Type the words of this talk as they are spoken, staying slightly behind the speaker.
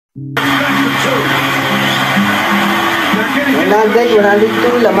102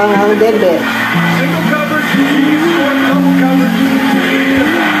 lamang ang Denver.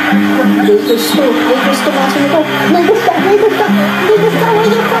 Gusto kaso nito. May gusto.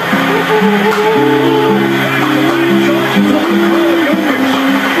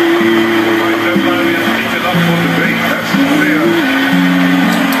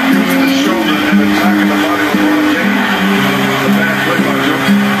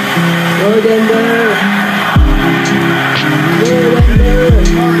 Go Denver!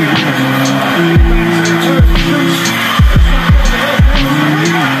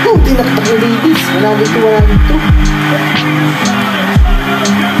 Tinaktak ni Davis. Wala dito.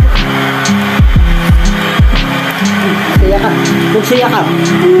 Magsaya ka.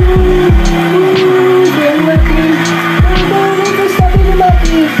 Sabi ni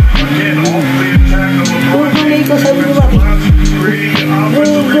Maki. Gugulay ko, sabi ni Maki.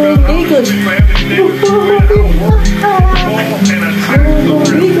 Gugulay ko.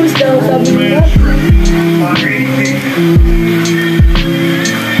 Daw, sabi ni Maki.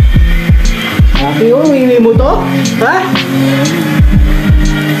 Happy yun, hindi mo to? Ha?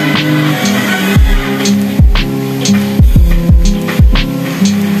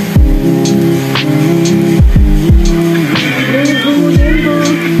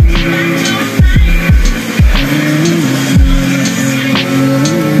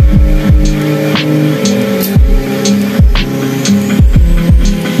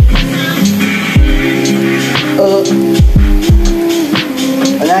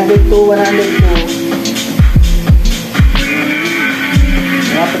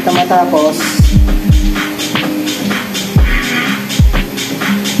 Malapit na matapos.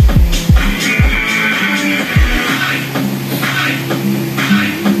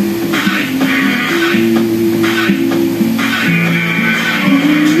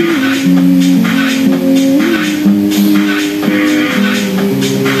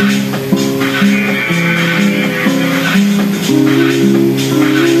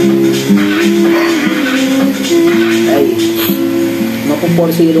 Kung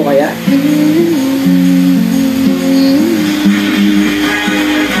 4-0 kaya?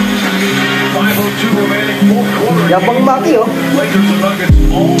 Yabang Maki, oh. Lakers and Nuggets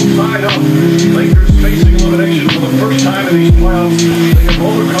all tied up. Lakers facing elimination for the first time in these playoffs. They have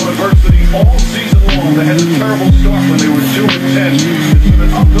overcome adversity all season long. They had a terrible start when they were 2-10. It's been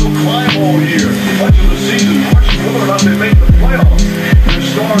an uphill climb all year. Much of the season, watching whether or not they make the playoffs. Their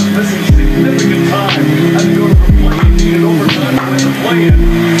stars missing significant time. Had to go to the play, needed overtime to win the play-in.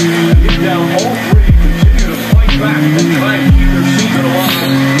 And get down all three, continue to fight back and try and keep their season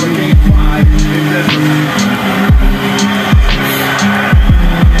alive for Game 5 in Denver.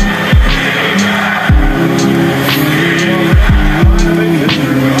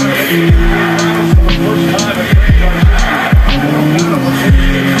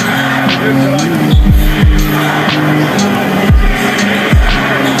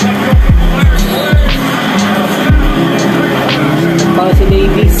 Si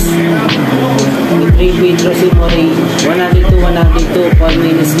Davis, Pedro si Morey, 102, 4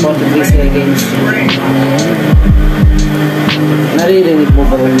 minutes 43 seconds. Naririnig mo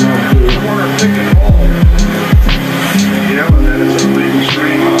ba rin mo?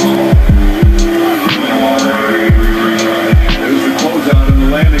 There's the closeout in the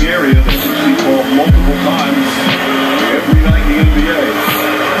landing area that we call multiple times every night in the NBA.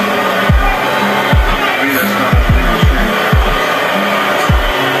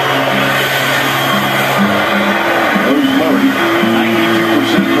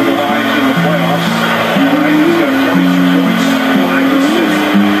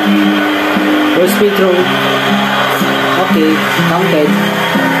 First free throw. Okay, counted.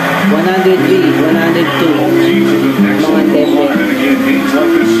 103, 102. Mga Denver. Mga Denver.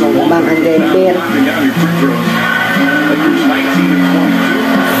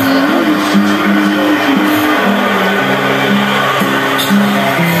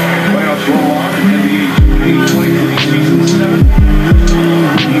 Playoffs roll on in the 2023 season 7.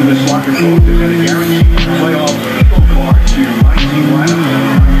 Team is soccer coach that had a guaranteed playoff equal card to my team lineup.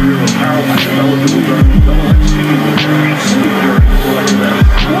 Career apparel has developed with our double X team and sleep during select events.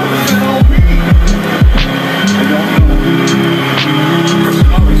 What does that all mean? I don't know.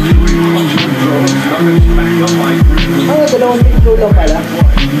 Nuggets doing clutch and throws. Nuggets back up by 3. Oh, dalawang free lang pala.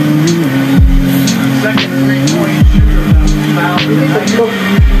 Second 3-point shooter now fouled in the night.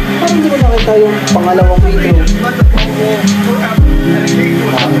 Parang hindi ko nakita yung pangalawang free throw. Let the ball roll forever. And it came to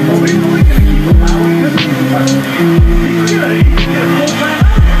a double. Are we really going to keep allowing this? He's going to get a full back.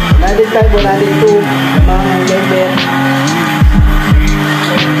 105, 102. Mga Denver.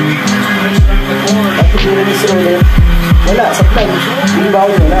 Davis ulit. Wala, sa plan.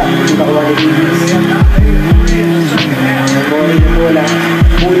 Rebound, wala. Hindi nakuha ni Davis. Nag-boring na bola.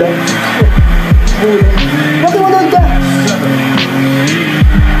 Bulong. Bulong. Matimunod ka!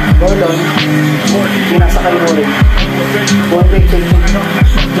 Gordon. Pinasakay mo rin. One break, two.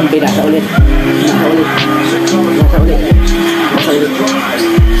 Pinasa ulit. Pinasa ulit. Pinasa ulit. Pinasa ulit.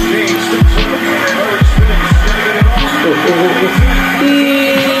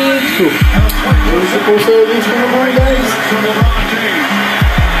 Suppose seconds na naman, guys.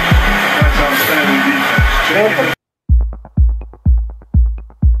 That's outstanding defense.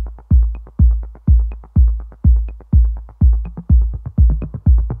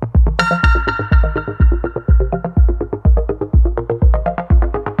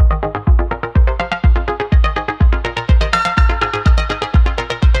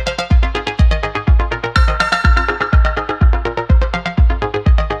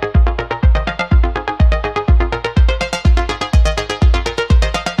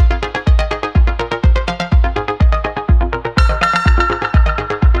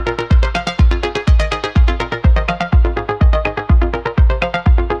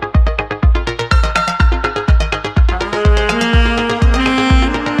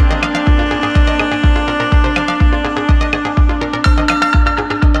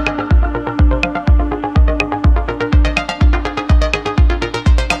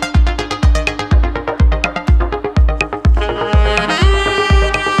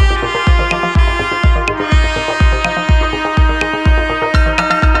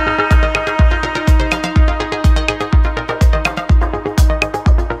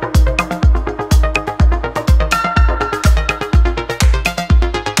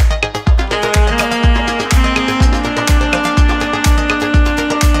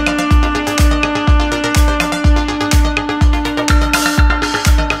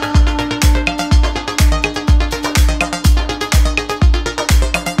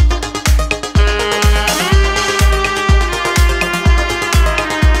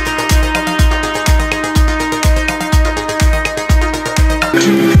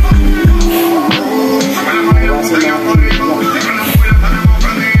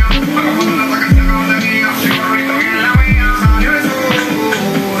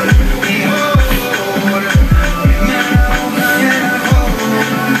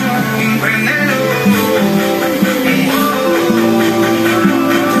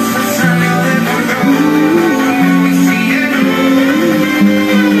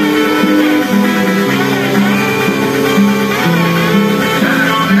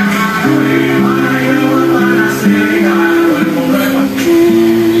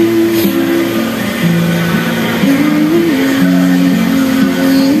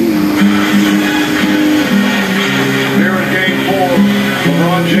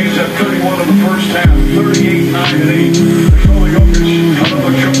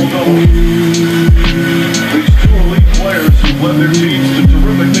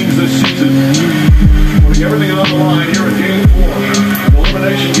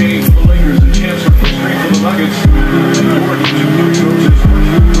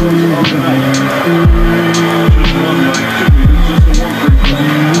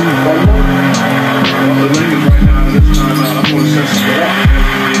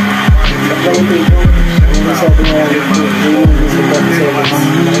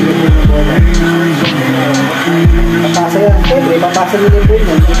 Papasa nila po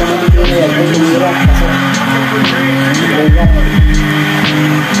yun. Hindi naman nila yan. Kung tumira.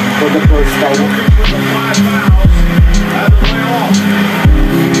 For the first time.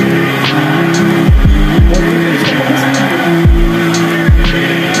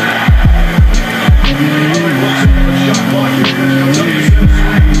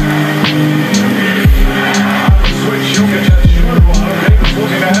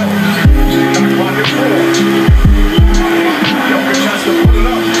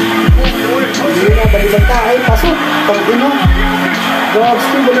 Ay, pasok. Pag ino. Dogs,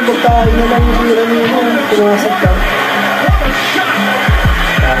 kung galing magkain na lang yung hira niyo na. Pumasok ka.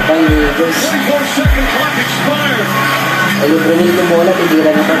 Tapang Nigos. Ayun, Brunel Lumola,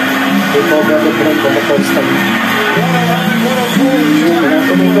 tindira na to. They cover the break for the first time.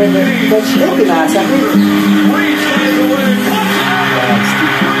 Coach, eh, pinasa.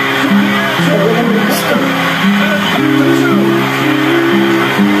 Ayun ang gusto.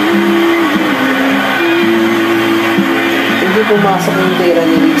 Hindi pumasok yung tira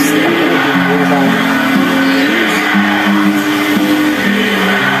ni Riggs.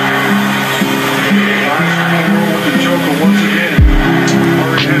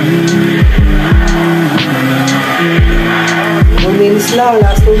 Minutes lang,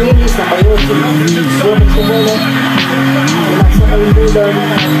 last 2 minutes, nakayon. Jokic sa bola. Relax na kayo doon.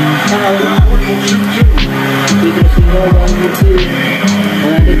 Dito si Jordan, 110-107.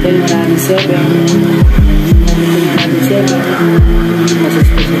 110-107.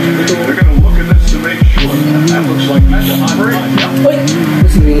 They're going to look at this to make sure. That looks like Uy!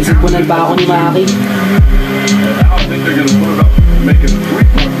 Sipunan pa ako ni Maki. And now I think they're going to put it up, make it a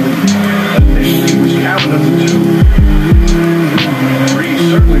 3-point lead. Initially, he was counting as a 2. Three,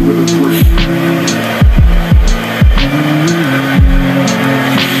 certainly with a 3.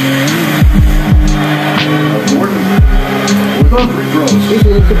 Gordon with the free throws.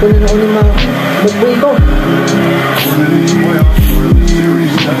 Sipunan ako ni Maki. Mag-boy ko. In these playoffs or in this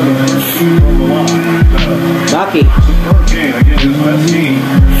series, 7 of 13 from the line. Maki. Superb game against his best team.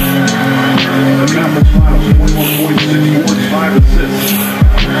 The conference finals, 41-46 points, 5 assists.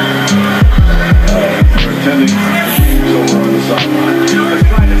 They're attending games over on the sideline. They're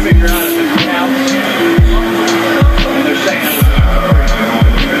trying to figure out if it counts. And they're saying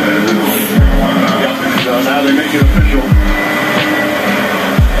so now they make it official.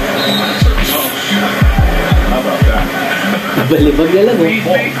 How about that? Balibag na lang, He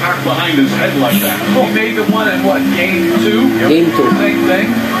made knocked behind his head like that. He made the one in what, game 2? Game 2. Same thing.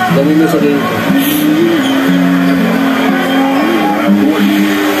 Ganun na sa game 2.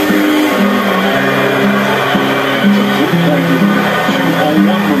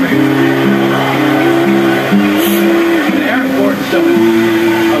 Aaron Gordon's done a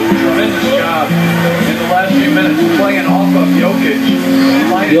tremendous job in the last few minutes playing off of Jokic.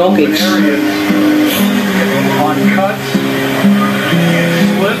 Playing Jokic. open areas on cuts,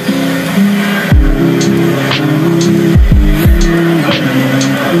 splits.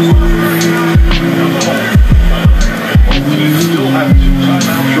 Teams still have 2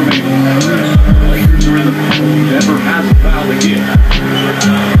 timeouts remaining. Lakers are in the middle. Denver hasn't fouled again.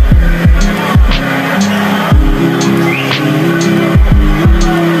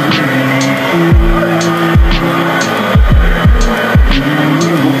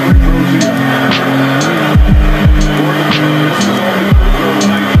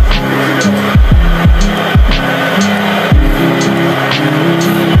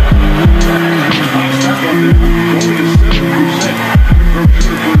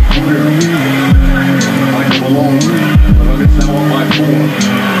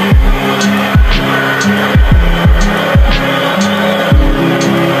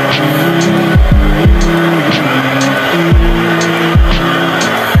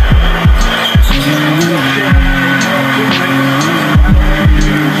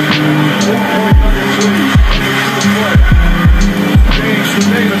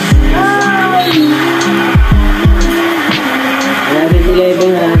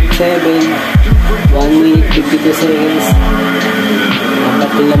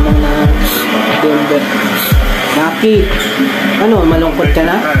 Maki, ano, malungkot ka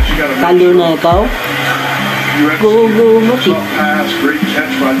na? Talo na ikaw? Go, Maki. Great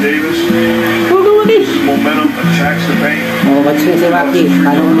catch by Davis. Go, Maki. Momentum attacks the paint. Oh, what's si Maki?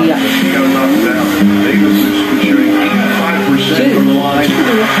 Paano umiyak? Got to knock it down. Davis is shooting 85% from the line.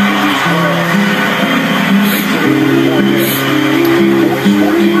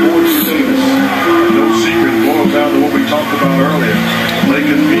 No secret, boils down to what we talked about earlier.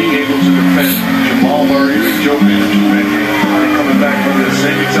 Lakers being able to defend Jamal Murray and Jokic. They're coming back from the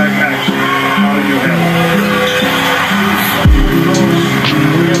same exact action. How do you handle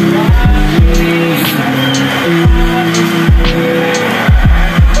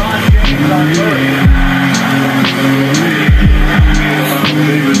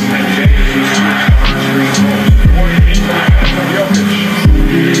Davis and James.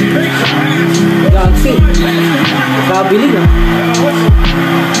 Gagsi. Kabili na.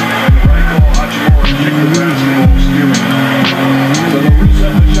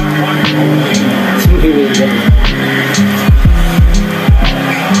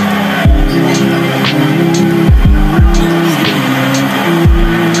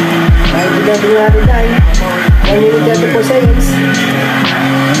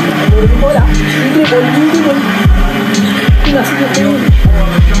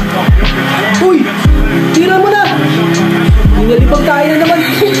 Uy! Tira mo na! Nalipag tayo na naman.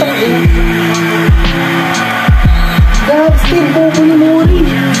 God, still, bobo ni Mori.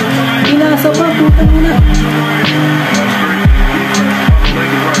 Inasa pa, puta mo na.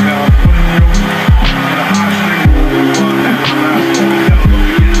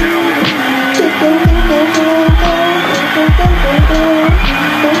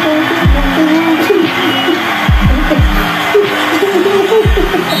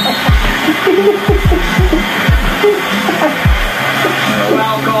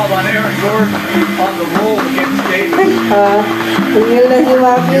 on Aaron Gordon on the roll against Davis. Tingil na si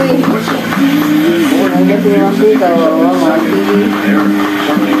Maki. Whistle. Hanggang si Maki, kawawa Maki. Aaron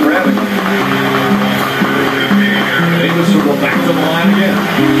certainly grabbing him. Davis will go back to the line again.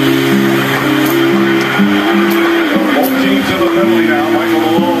 Both teams in the penalty now. Michael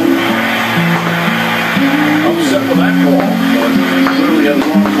Malone upset with that call, but clearly has his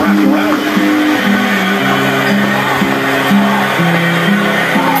arms wrapped around it.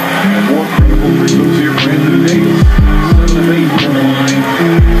 And more critical free throws here for Anthony Davis. 7 of 8 from the line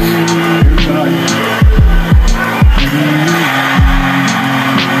here tonight.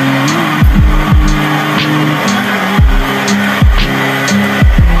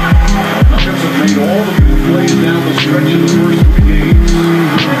 Nuggets have made all the good plays down the stretch in the first 3 games.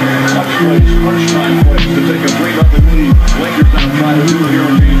 Clutch plays, crunch time plays to take a 3-0 lead. Lakers now try to do it here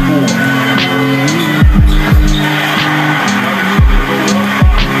in Game 4.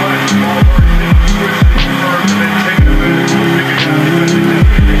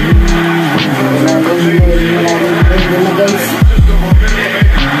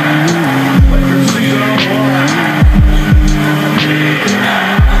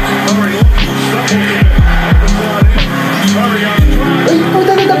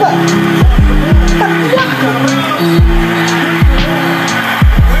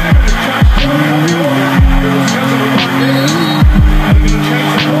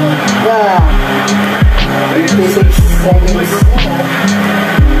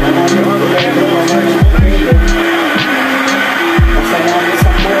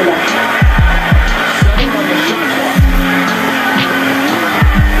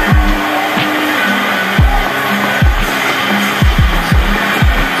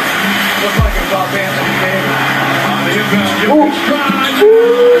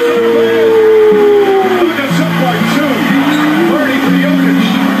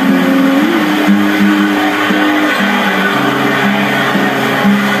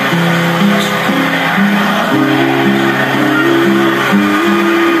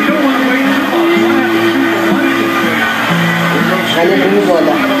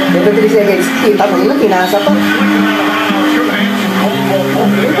 Kita mo yun, pinasa pa.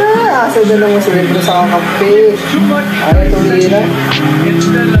 Asa doon lang masilip ko sa kakampi. Ano itong lira?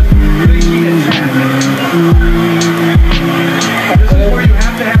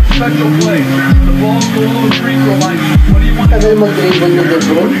 Tagal mag-dribble ni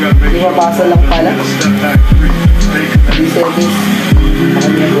Lebron. Di mapasa lang pala. 3 seconds.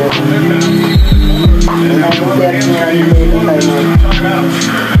 Nakanya ko. Wala akong tiyat niya.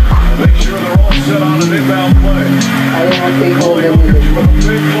 Make sure they're all set on an inbound play. Ayaw mag-take over ni Lebron.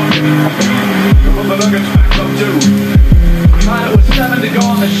 Put the Nuggets back up 2. Trying with 7 to go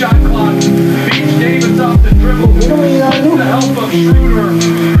on the shot clock. Beats Davis off the dribble. With the help of Schroeder.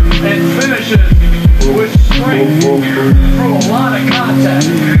 And finishes with strength through a lot of contact.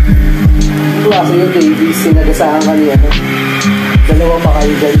 Klase yung Davis, sinagasaan ka niya. Dalawa pa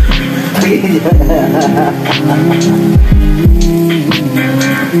kayo dyan. We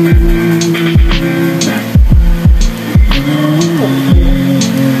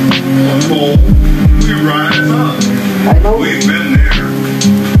rise up. I know. We've been there.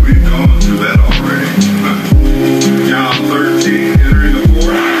 We've gone through that already. John 13 entering the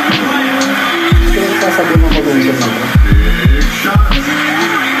fourth. Kaya sasabihin mo ko dun siya naman. Big shot.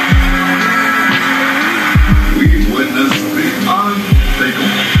 We've witnessed the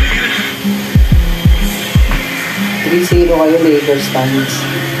unthinkable. 3-0 kayo Lakers fans.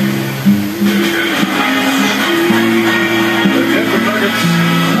 The Denver Nuggets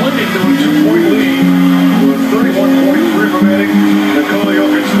plunging to a 2-point lead with 31.3 remaining. Nikola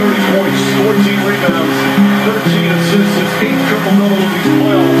Jokic 30 points, 14 rebounds, 13 assists, his 8th triple-double of these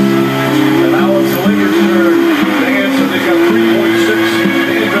playoffs. And now it's the Lakers' turn to answer. They got 3.6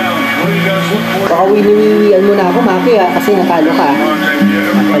 inbound. What do you guys look for? Baka wini-winian mo na ako, Maki, kasi natalo ka.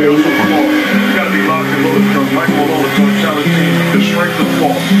 You gotta be locked and loaded from Mike Malone to tell his team to strength the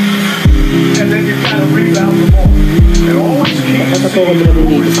ball. And then you gotta rebound the ball. It always keeps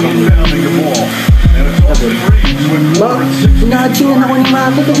rebounding the ball. And it's Austin Reeves with 4 and 6. Inahatsingan ako ni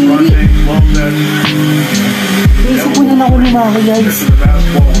Maki, tumili. Naisipunan ako ni Maki, guys.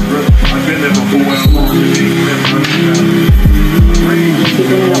 I've been there before.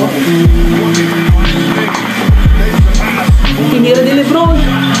 Naisipunan ako. Tinira ni Lebron.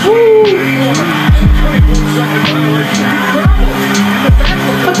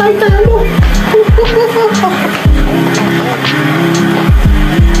 Patay talo.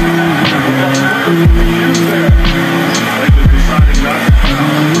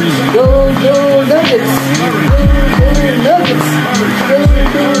 Go Nuggets. Go Nuggets.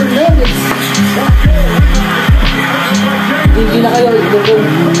 Go na kayo. Lebron.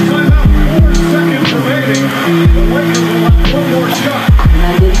 Timeout, 4 seconds remaining. The Lakers will have one more shot.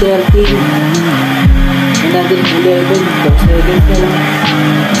 113. 111. 4 seconds na lang.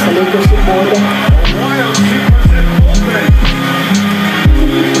 Sa Lakers si Paula. Wild sequence at open.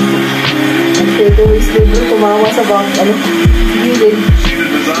 Ang takeaways Lebron, tumawa sa back. Ano? Gilid. See the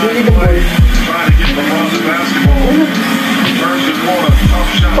design Gilid ang play. ball. Trying to get LeBron the basketball. Turns the corner.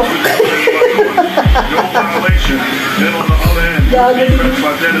 Tough shot. No violation. Then on the other end. Defense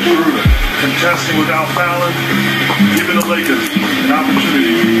by Dennis Schroeder. Contesting without fouling. Giving the Lakers an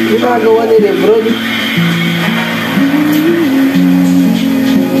opportunity. Ginagawa ni Lebron.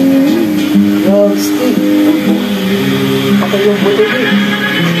 Yung stick. Ako yung buto din.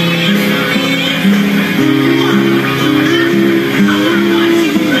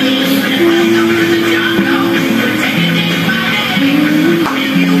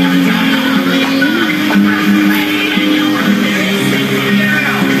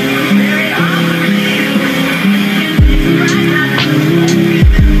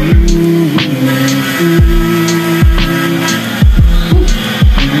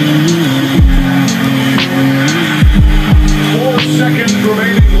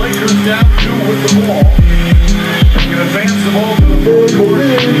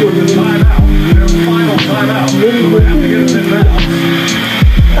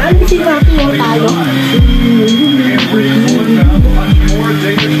 Paano si Papi yung talo?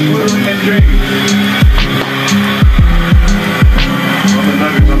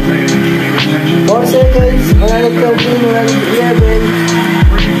 Four seconds, 112, 111.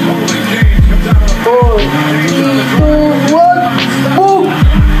 4, 3, 2, 1, boom!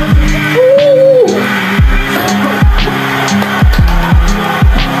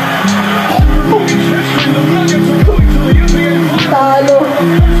 Talo!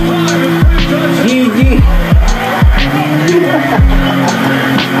 GG!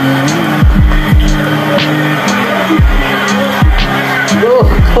 Go,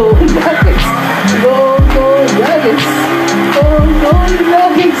 go, Nuggets! Go, go, Nuggets! Go, go,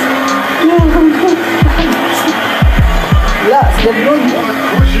 Nuggets! Go, go, Nuggets! Last, Lebron!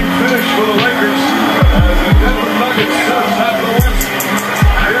 Pushing finish for the Lakers as the Denver Nuggets have the West.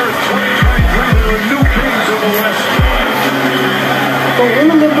 Here in 2023, they're the new kings of the West. Kung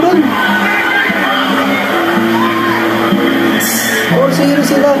ano, Lebron? 4-0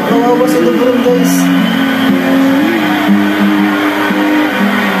 sila. Kawawa si Lebron, guys.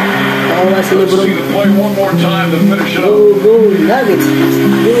 Kawawa si Lebron. See the play one more time to finish it Go, up. go, Nuggets.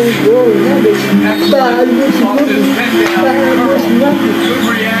 Go, go, Nuggets. Talo si Nuggets. Talo si Nuggets. Good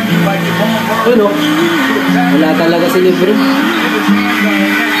reaction by Jamal Murray. Ano? Wala talaga si Lebron.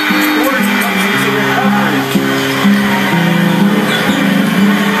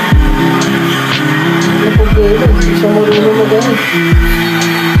 Napagkailan. Siya marunong mag-ano.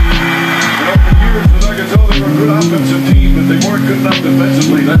 The Nuggets, oh, they were a good offensive team, but they weren't good enough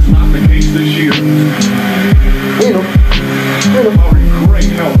defensively. That's not the case this year. Ano? Ano? Murray,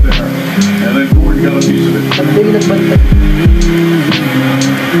 great help there. And then Gordon got a piece of it. At bigla nagbantay.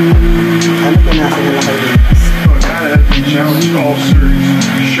 Ano pinasa nila kay Lucas? A guy that had been challenged all series.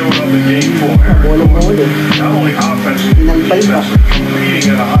 He showed up in game 4. Walang mahuli. Not only offensively, Inampay pa.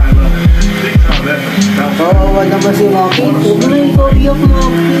 competing at a high level. Big time effort. Kawawa naman si Maki. Huwag na ikaw iyak,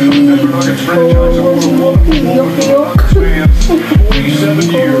 Maki. Nuggets franchise Kawawa si Maki. Iyak-iyak. spans 47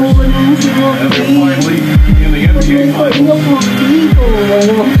 years. Kawawa naman si And they're Maki. finally in the NBA Finals. Iyak, Maki. Kawawa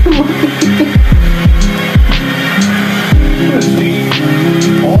naman si Maki. This team,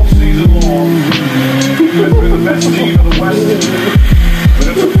 all season long, has been the best team in the West. But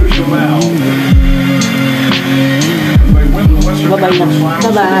it's official now. They win the Western Bye-bye na. Conference Finals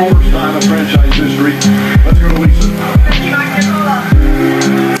for Bye-bye. the first time in franchise history.